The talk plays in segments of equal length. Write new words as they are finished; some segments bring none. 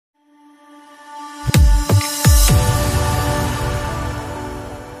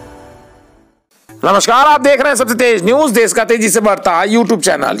नमस्कार, आप देख रहे हैं सबसे तेज न्यूज, देश का तेजी से बढ़ता यूट्यूब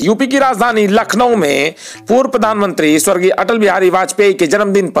चैनल। यूपी की राजधानी लखनऊ में पूर्व प्रधानमंत्री स्वर्गीय अटल बिहारी वाजपेयी के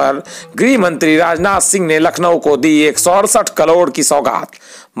जन्मदिन पर गृह मंत्री राजनाथ सिंह ने लखनऊ को दी 168 करोड़ की सौगात।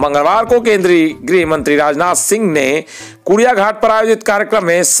 मंगलवार को केंद्रीय गृह मंत्री राजनाथ सिंह ने कुड़िया घाट पर आयोजित कार्यक्रम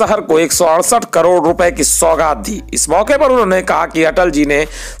में शहर को 168 करोड़ रुपए की सौगात दी। इस मौके पर उन्होंने कहा कि अटल जी ने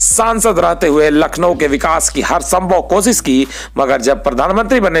सांसद रहते हुए लखनऊ के विकास की हर संभव कोशिश की, मगर जब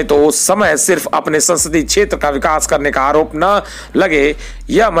प्रधानमंत्री बने तो उस समय सिर्फ अपने संसदीय क्षेत्र का विकास करने का आरोप न लगे,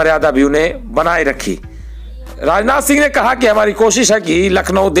 यह मर्यादा भी उन्हें बनाए रखी। राजनाथ सिंह ने कहा कि हमारी कोशिश है कि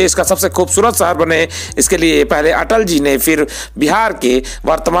लखनऊ देश का सबसे खूबसूरत शहर बने। इसके लिए पहले अटल जी ने, फिर बिहार के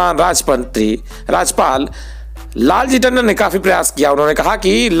वर्तमान राज्यपाल लालजी टंडन ने काफी प्रयास किया। उन्होंने कहा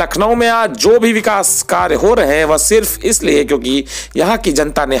कि लखनऊ में आज जो भी विकास कार्य हो रहे हैं वह सिर्फ इसलिए क्योंकि यहाँ की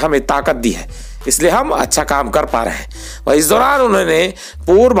जनता ने हमें ताकत दी है, इसलिए हम अच्छा काम कर पा रहे हैं। वह इस दौरान उन्होंने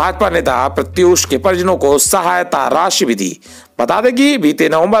पूर्व भाजपा नेता प्रत्युष के परिजनों को सहायता राशि भी दी। बता दें कि बीते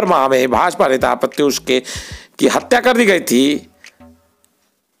नवंबर माह में भाजपा नेता प्रत्युष की हत्या कर दी गई थी।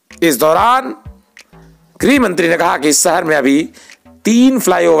 इस दौरान गृह मंत्री ने कहा कि इस शहर में अभी 3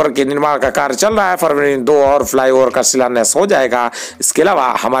 फ्लाईओवर के निर्माण का कार्य चल रहा है। फरवरी में 2 और फ्लाईओवर का शिलान्यास हो जाएगा। इसके अलावा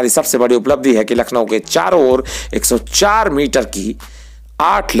हमारी सबसे बड़ी उपलब्धि है कि लखनऊ के चारों ओर 104 मीटर की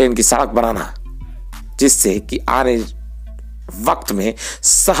 8 लेन की सड़क बनाना, जिससे कि आने वक्त में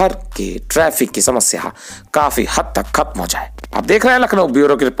शहर के ट्रैफिक की समस्या काफी हद तक खत्म हो जाए। आप देख रहे हैं लखनऊ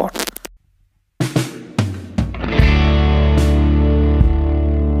ब्यूरो की रिपोर्ट।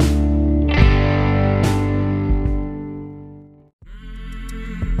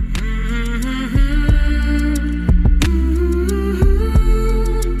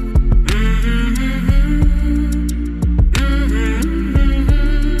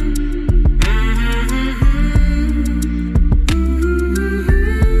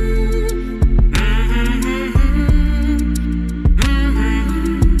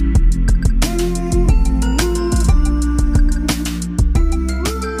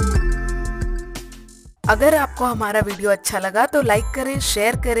 अगर आपको हमारा वीडियो अच्छा लगा तो लाइक करें,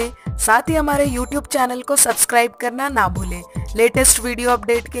 शेयर करें, साथ ही हमारे YouTube चैनल को सब्सक्राइब करना ना भूलें। लेटेस्ट वीडियो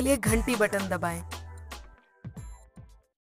अपडेट के लिए घंटी बटन दबाएं।